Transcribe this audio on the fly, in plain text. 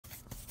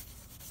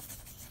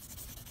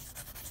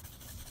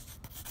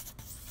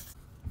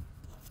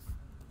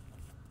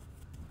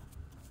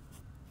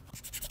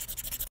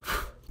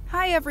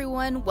Hey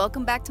everyone,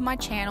 welcome back to my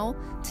channel.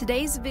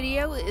 Today's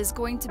video is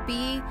going to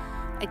be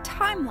a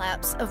time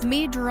lapse of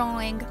me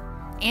drawing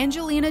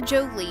Angelina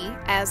Jolie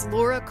as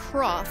Lara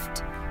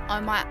Croft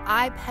on my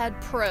iPad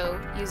Pro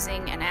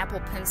using an Apple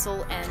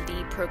Pencil and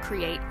the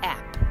Procreate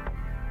app.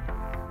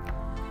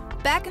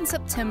 Back in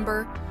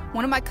September,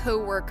 one of my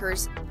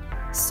co-workers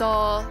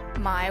saw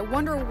my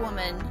Wonder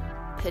Woman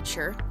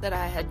picture that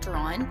I had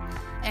drawn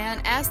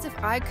and asked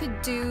if I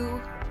could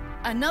do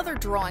another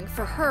drawing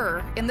for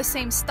her in the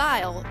same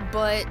style,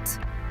 but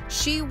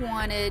she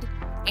wanted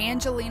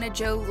Angelina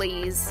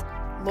Jolie's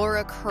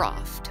Lara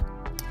Croft.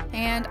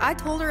 And I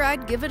told her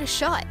I'd give it a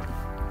shot.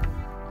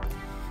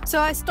 So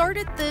I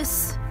started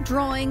this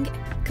drawing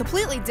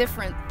completely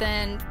different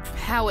than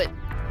how it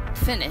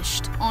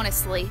finished,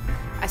 honestly.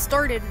 I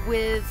started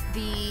with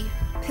the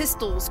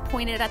pistols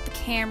pointed at the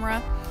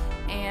camera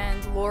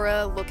and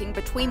Lara looking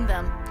between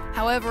them.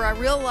 However, I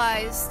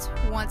realized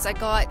once I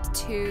got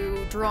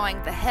to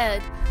drawing the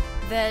head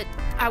that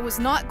I was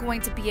not going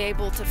to be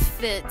able to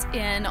fit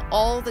in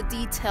all the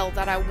detail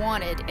that I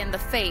wanted in the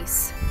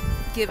face,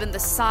 given the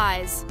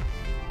size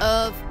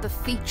of the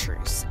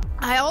features.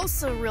 I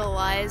also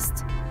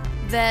realized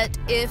that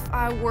if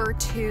I were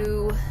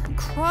to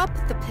crop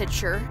the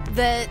picture,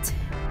 that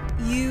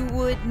you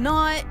would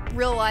not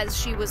realize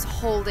she was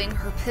holding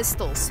her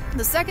pistols.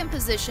 The second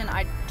position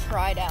I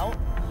tried out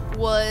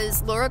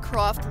was Lara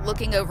Croft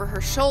looking over her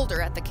shoulder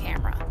at the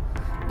camera.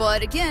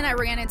 But again, I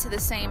ran into the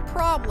same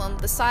problem.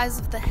 The size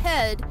of the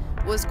head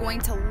was going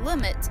to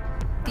limit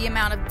the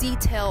amount of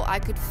detail I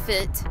could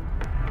fit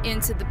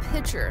into the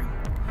picture.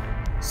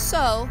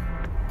 So,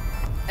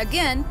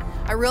 again,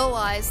 I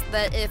realized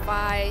that if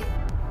I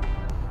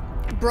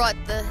brought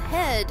the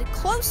head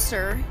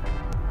closer,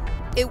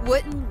 it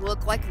wouldn't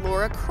look like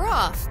Lara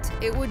Croft.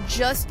 It would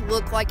just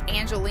look like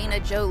Angelina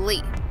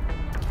Jolie.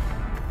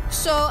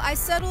 So I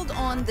settled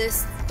on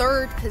this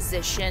third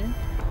position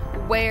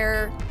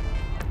where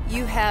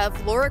you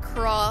have Lara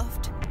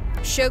Croft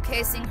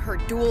showcasing her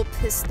dual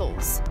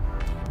pistols,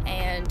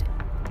 and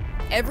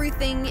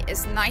everything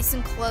is nice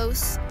and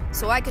close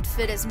so I could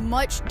fit as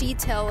much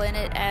detail in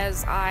it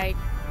as I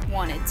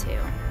wanted to.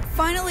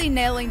 Finally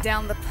nailing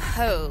down the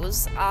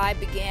pose, I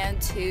began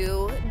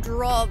to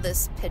draw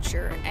this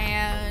picture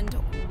and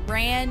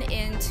ran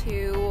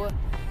into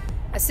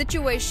a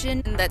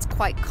situation that's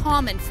quite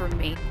common for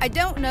me. I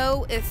don't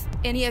know if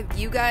any of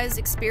you guys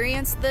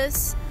experience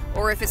this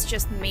or if it's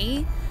just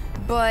me,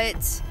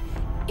 but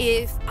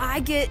if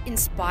I get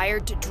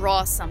inspired to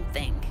draw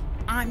something,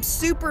 I'm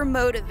super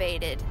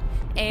motivated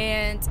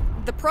and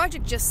the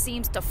project just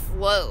seems to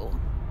flow,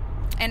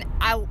 and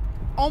I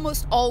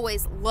almost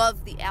always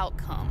love the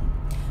outcome.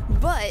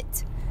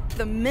 But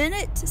the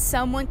minute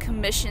someone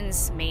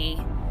commissions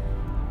me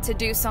to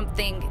do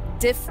something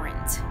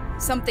different,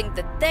 something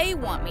that they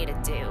want me to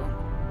do,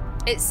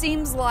 it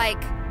seems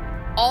like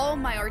all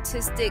my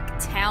artistic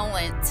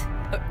talent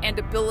and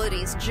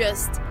abilities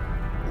just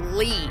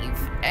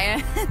leave,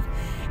 and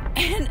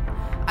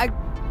I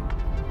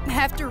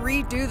have to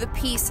redo the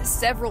piece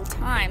several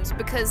times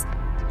because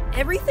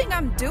everything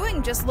I'm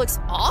doing just looks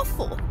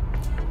awful.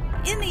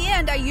 In the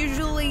end, I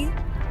usually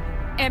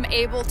am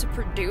able to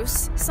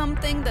produce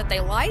something that they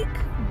like,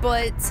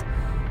 but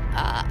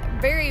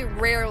very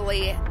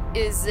rarely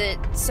is it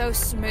so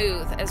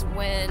smooth as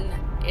when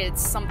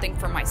it's something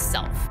for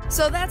myself.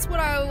 So that's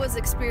what I was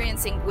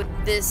experiencing with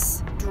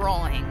this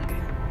drawing.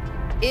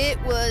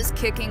 It was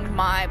kicking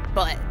my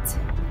butt.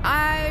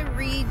 I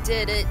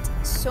redid it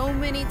so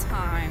many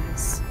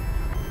times.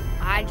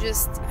 I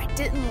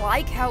didn't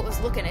like how it was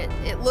looking.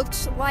 It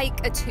looked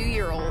like a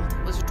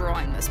 2-year-old was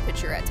drawing this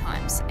picture at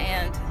times,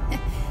 and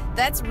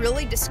that's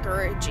really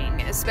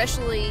discouraging,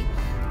 especially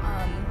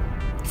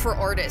for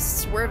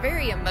artists. We're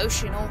very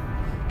emotional,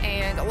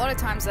 and a lot of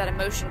times that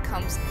emotion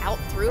comes out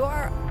through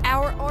our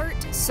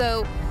art.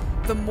 So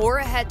the more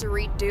I had to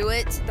redo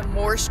it, the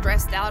more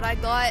stressed out I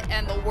got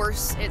and the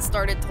worse it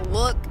started to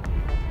look,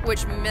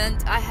 which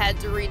meant I had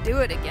to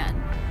redo it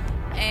again.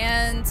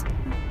 And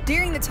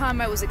during the time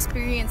I was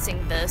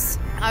experiencing this,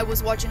 I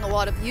was watching a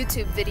lot of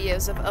YouTube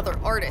videos of other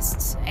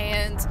artists,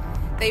 and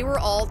they were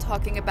all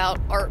talking about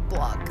art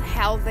block,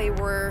 how they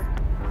were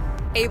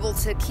able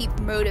to keep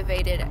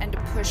motivated and to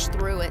push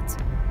through it.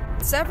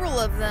 Several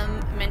of them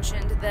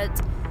mentioned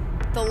that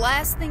the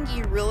last thing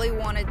you really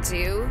want to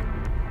do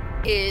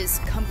is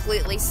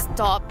completely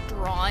stop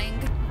drawing,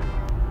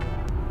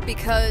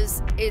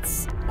 because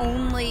it's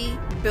only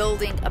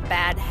building a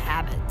bad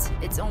habit.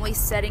 It's only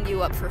setting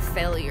you up for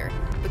failure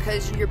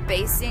because you're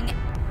basing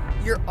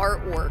your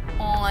artwork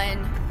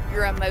on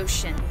your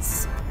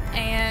emotions,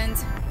 and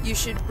you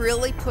should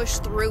really push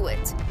through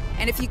it.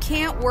 And if you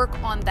can't work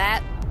on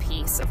that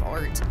piece of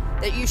art,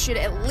 that you should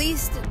at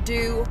least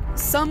do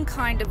some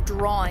kind of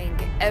drawing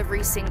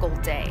every single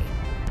day.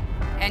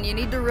 And you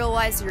need to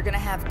realize you're gonna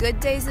have good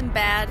days and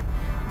bad,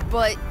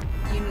 but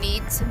you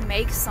need to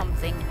make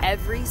something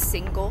every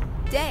single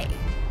day.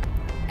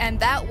 And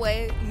that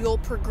way you'll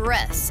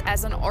progress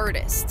as an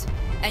artist,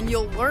 and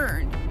you'll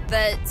learn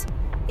that,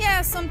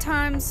 yeah,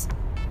 sometimes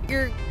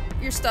your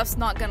stuff's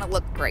not gonna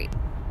look great.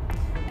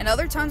 and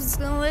other times it's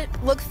gonna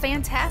look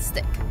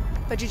fantastic,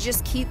 but you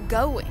just keep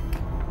going.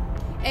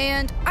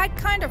 And I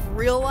kind of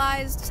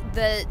realized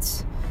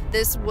that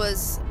this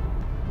was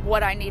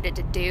what I needed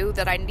to do,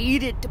 that I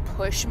needed to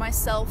push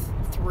myself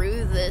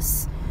through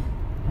this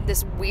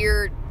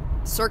weird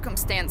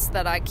circumstance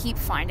that I keep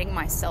finding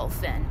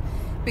myself in.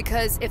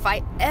 Because if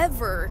I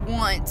ever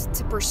want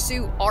to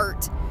pursue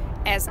art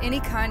as any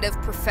kind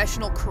of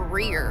professional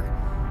career,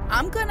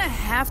 I'm gonna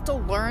have to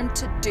learn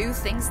to do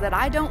things that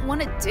I don't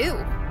want to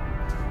do.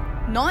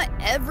 Not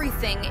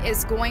everything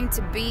is going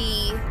to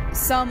be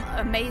some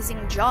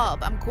amazing job.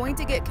 I'm going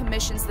to get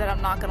commissions that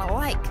I'm not gonna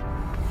like.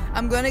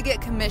 I'm gonna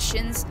get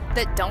commissions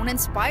that don't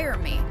inspire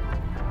me.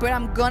 But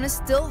I'm gonna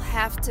still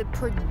have to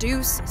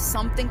produce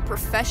something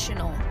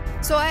professional.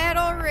 So I had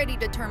already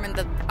determined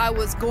that I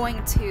was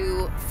going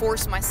to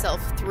force myself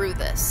through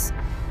this.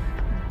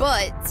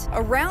 But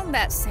around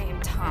that same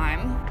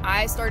time,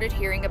 I started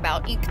hearing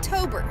about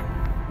Inktober.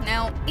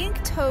 Now,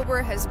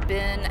 Inktober has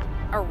been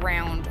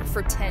around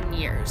for 10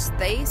 years.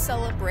 They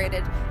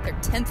celebrated their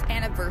 10th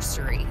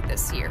anniversary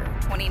this year,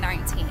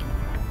 2019.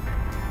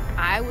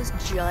 I was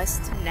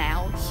just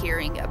now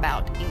hearing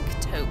about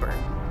Inktober.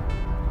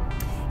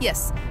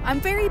 Yes, I'm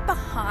very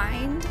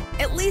behind.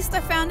 At least I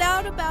found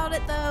out about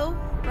it though,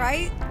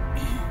 right?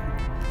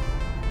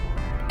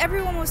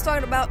 Everyone was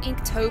talking about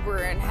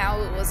Inktober and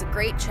how it was a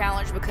great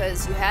challenge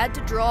because you had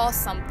to draw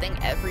something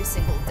every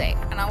single day.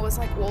 And I was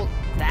like, well,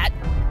 that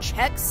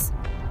checks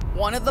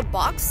one of the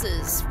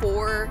boxes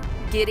for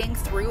getting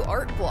through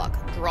art block.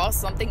 Draw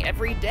something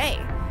every day.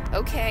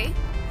 Okay.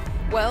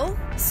 Well,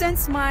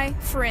 since my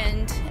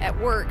friend at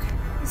work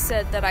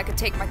said that I could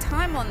take my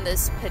time on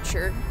this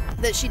picture,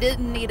 that she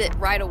didn't need it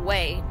right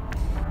away,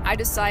 I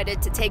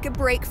decided to take a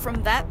break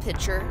from that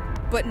picture,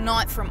 but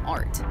not from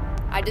art.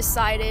 I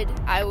decided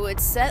I would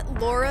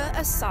set Laura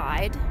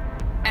aside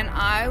and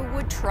I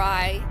would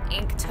try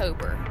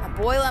Inktober. And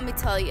boy, let me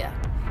tell you,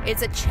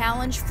 it's a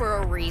challenge for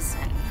a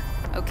reason,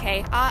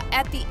 okay?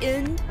 At the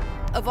end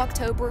of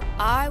October,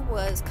 I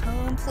was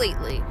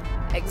completely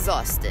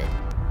exhausted,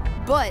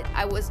 but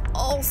I was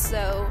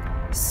also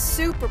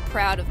super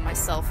proud of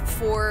myself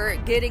for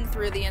getting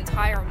through the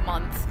entire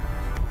month.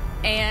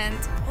 And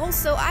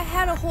also, I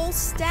had a whole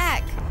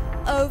stack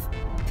of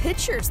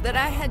pictures that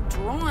I had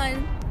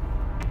drawn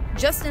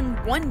just in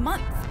 1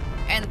 month.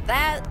 And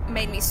that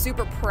made me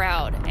super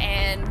proud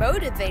and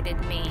motivated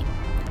me.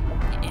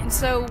 And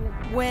so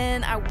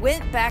when I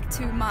went back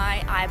to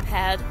my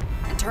iPad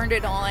and turned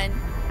it on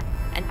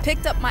and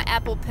picked up my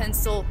Apple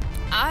Pencil,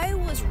 I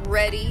was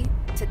ready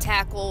to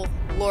tackle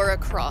Lara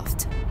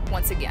Croft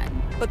once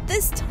again. But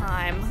this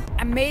time,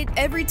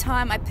 every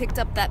time I picked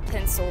up that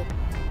pencil,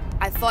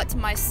 I thought to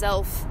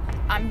myself,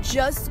 I'm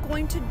just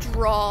going to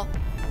draw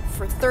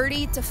for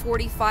 30 to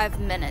 45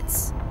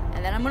 minutes.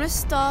 And then I'm going to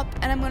stop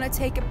and I'm going to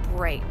take a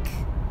break.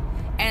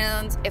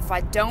 And if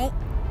I don't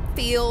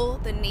feel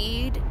the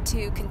need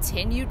to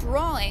continue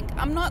drawing,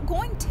 I'm not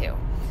going to.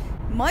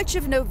 Much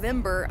of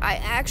November, I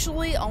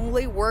actually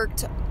only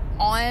worked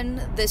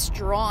on this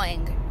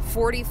drawing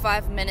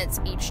 45 minutes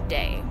each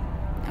day.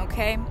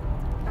 Okay?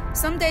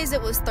 Some days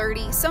it was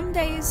 30, some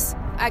days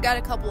I got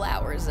a couple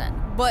hours in,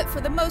 but for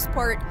the most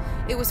part,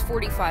 it was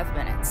 45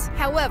 minutes.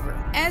 However,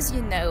 as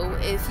you know,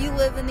 if you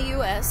live in the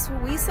US,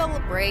 we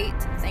celebrate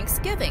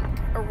Thanksgiving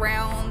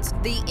around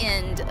the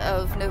end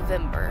of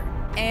November.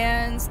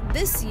 And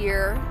this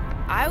year,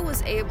 I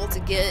was able to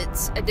get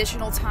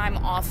additional time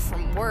off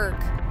from work.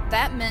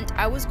 That meant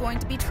I was going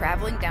to be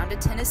traveling down to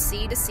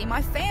Tennessee to see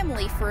my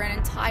family for an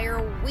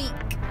entire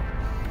week.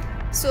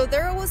 So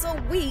there was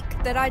a week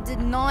that I did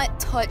not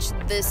touch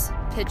this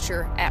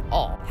picture at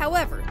all.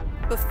 However,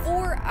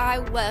 before I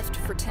left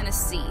for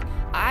Tennessee,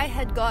 I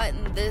had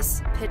gotten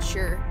this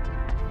picture,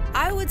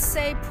 I would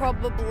say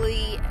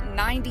probably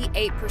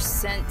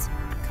 98%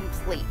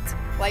 complete.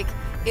 Like,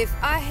 if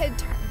I had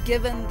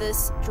given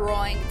this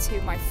drawing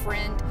to my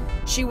friend,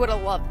 she would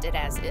have loved it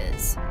as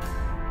is.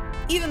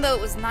 Even though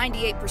it was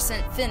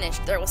 98%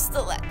 finished, there was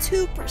still that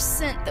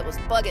 2% that was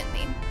bugging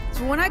me.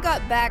 So when I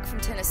got back from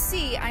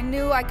Tennessee, I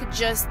knew I could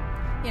just,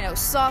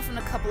 soften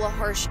a couple of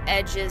harsh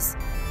edges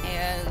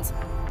and,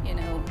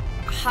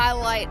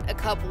 highlight a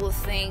couple of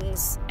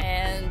things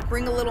and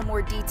bring a little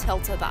more detail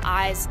to the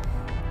eyes.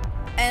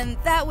 And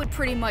that would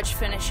pretty much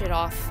finish it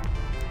off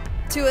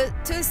to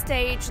a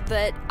stage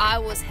that I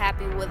was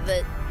happy with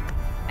it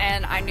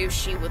and I knew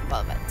she would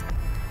love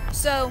it.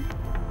 So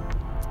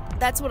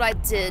that's what I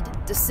did.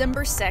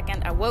 December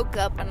 2nd, I woke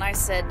up and I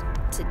said,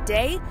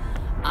 today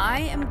I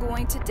am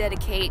going to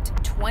dedicate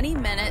 20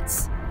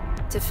 minutes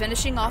to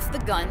finishing off the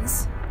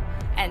guns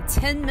and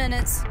 10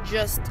 minutes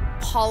just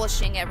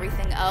polishing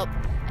everything up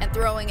and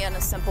throwing in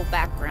a simple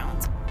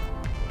background.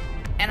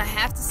 And I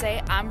have to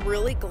say, I'm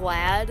really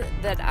glad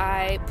that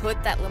I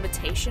put that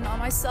limitation on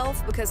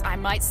myself because I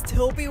might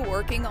still be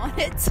working on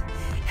it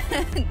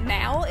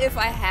now if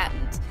I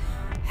hadn't.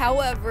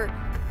 However,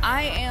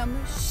 I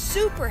am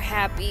super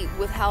happy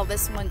with how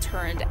this one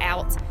turned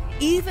out,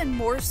 even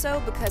more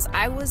so because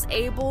I was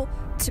able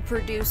to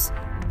produce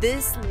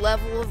this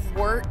level of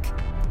work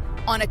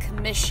on a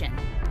commission.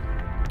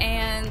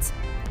 And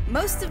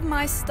most of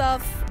my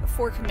stuff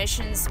for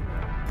commissions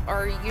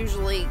are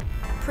usually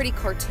pretty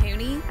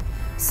cartoony,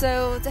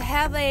 so to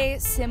have a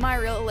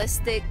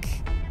semi-realistic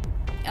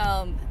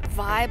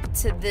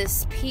vibe to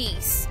this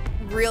piece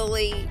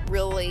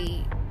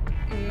really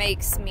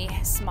makes me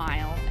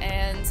smile,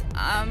 and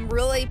I'm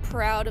really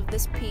proud of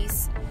this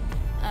piece.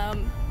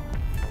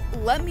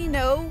 Let me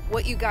know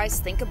what you guys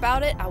think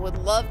about it. I would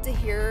love to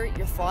hear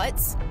your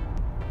thoughts.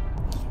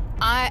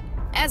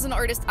 As an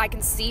artist, I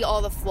can see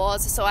all the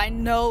flaws, so I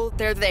know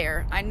they're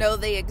there. I know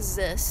they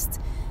exist.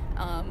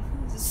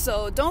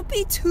 So don't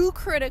be too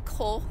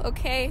critical,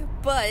 okay?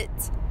 But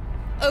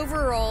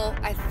overall,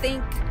 I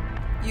think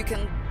you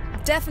can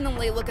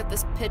definitely look at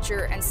this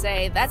picture and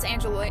say, that's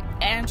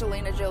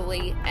Angelina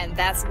Jolie and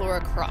that's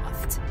Lara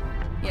Croft.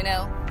 You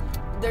know,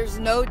 there's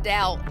no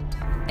doubt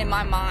in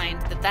my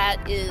mind that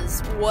that is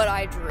what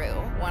I drew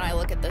when I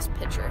look at this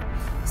picture.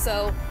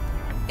 So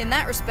in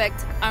that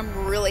respect,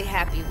 I'm really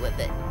happy with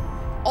it.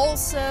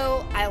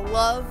 Also, I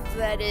love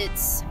that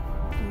it's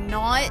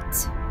not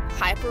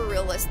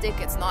hyper-realistic,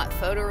 it's not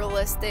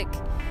photorealistic.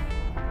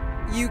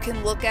 You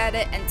can look at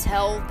it and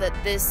tell that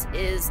this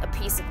is a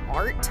piece of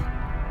art,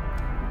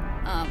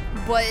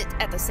 but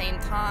at the same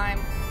time,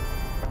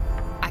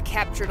 I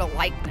captured a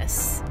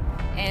likeness,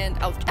 and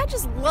I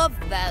just love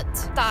that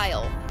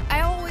style.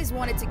 I always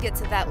wanted to get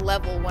to that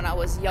level when I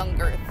was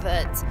younger,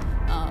 that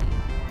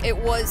it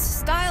was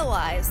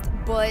stylized,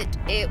 but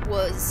it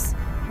was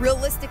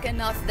realistic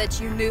enough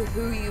that you knew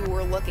who you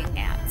were looking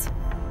at.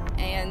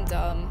 And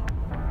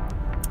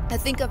I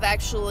think I've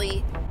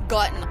actually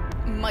gotten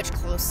much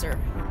closer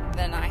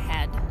than I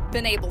had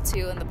been able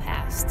to in the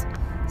past.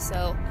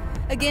 So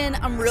again,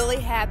 I'm really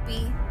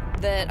happy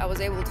that I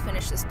was able to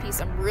finish this piece.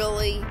 I'm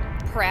really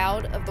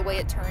proud of the way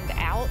it turned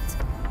out.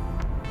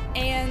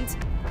 And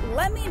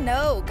let me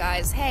know,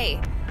 guys,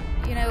 hey,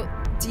 you know,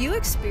 do you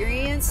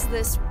experience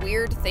this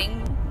weird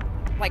thing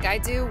like I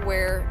do,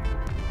 where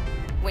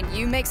when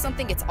you make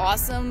something, it's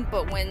awesome,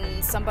 but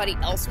when somebody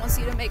else wants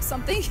you to make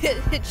something,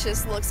 it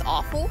just looks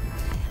awful?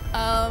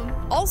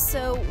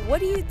 Also, what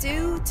do you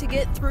do to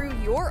get through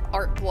your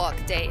art block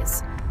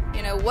days?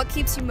 You know, what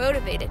keeps you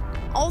motivated?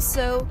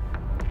 Also,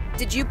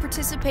 did you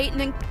participate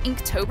in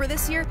Inktober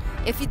this year?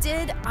 If you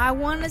did, I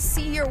want to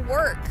see your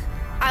work.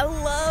 I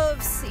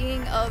love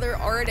seeing other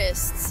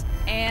artists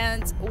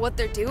and what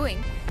they're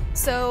doing.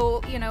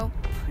 So, you know,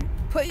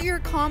 put your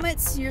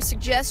comments, your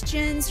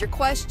suggestions, your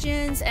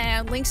questions,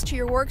 and links to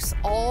your works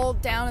all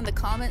down in the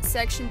comment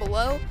section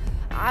below.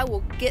 I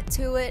will get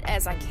to it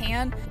as I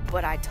can,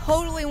 but I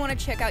totally want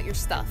to check out your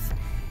stuff.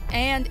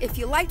 And if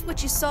you liked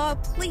what you saw,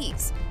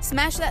 please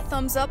smash that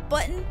thumbs up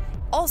button.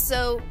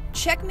 Also,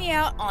 check me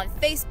out on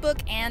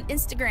Facebook and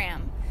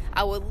Instagram.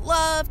 I would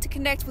love to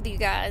connect with you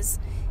guys.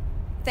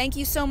 Thank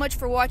you so much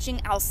for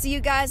watching. I'll see you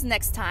guys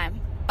next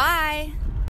time. Bye!